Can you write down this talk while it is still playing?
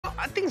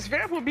think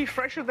Zverev will be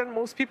fresher than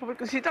most people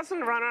because he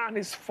doesn't run around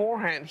his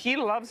forehand. He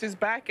loves his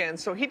backhand,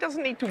 so he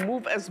doesn't need to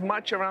move as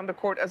much around the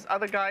court as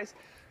other guys.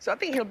 So I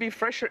think he'll be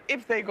fresher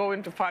if they go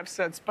into 5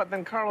 sets. But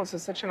then Carlos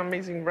has such an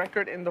amazing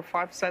record in the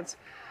 5 sets.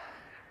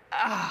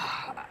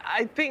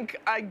 I think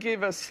I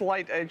give a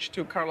slight edge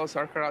to Carlos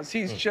Alcaraz.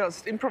 He's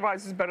just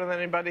improvises better than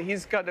anybody.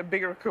 He's got a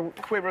bigger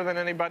quiver than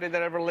anybody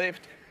that ever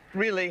lived,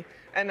 really.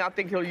 And I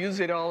think he'll use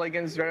it all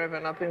against Zverev,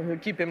 and I think he'll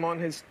keep him on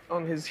his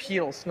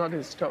heels, not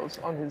his toes,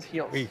 on his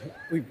heels.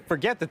 We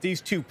forget that these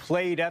two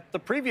played at the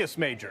previous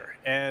major,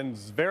 and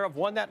Zverev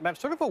won that match.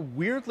 Sort of a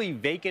weirdly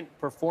vacant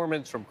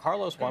performance from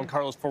Carlos. Juan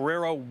Carlos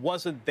Ferrero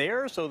wasn't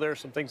there, so there's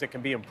some things that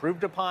can be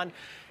improved upon.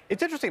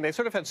 It's interesting. They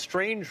sort of had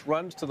strange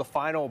runs to the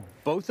final,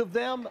 both of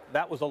them.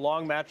 That was a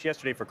long match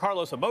yesterday for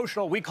Carlos,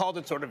 emotional. We called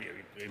it sort of,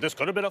 this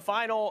could have been a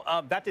final.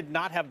 That did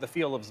not have the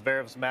feel of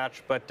Zverev's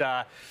match, but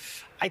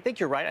I think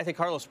you're right. I think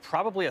Carlos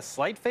probably a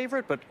slight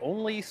favorite, but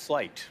only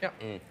slight.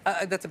 Yeah.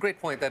 That's a great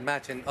point, that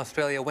match in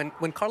Australia.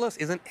 When Carlos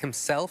isn't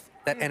himself,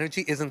 that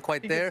energy isn't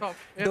quite there.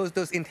 Yeah.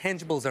 Those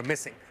intangibles are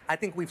missing. I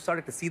think we've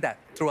started to see that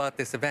throughout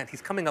this event.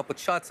 He's coming up with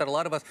shots that a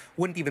lot of us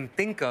wouldn't even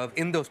think of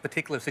in those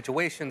particular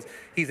situations.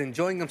 He's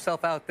enjoying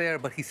himself out there,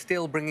 but he's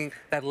still bringing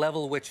that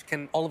level which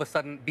can all of a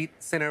sudden beat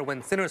Sinner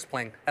when Sinner's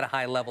playing at a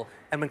high level.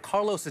 And when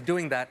Carlos is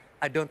doing that,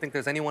 I don't think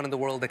there's anyone in the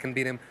world that can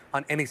beat him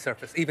on any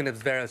surface, even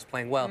if Zverev's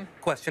playing well.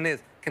 Question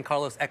is, can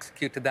Carlos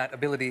execute to that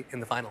ability in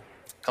the final?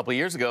 A couple of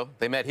years ago,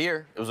 they met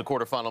here. It was a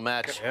quarterfinal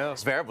match. Yeah.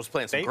 Zverev was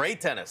playing some great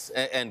tennis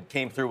and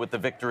came through with the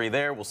victory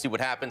there. We'll see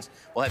what happens.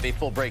 We'll have a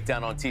full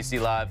breakdown on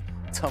TC Live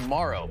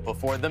tomorrow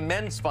before the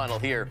men's final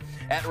here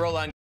at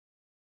Roland Garros.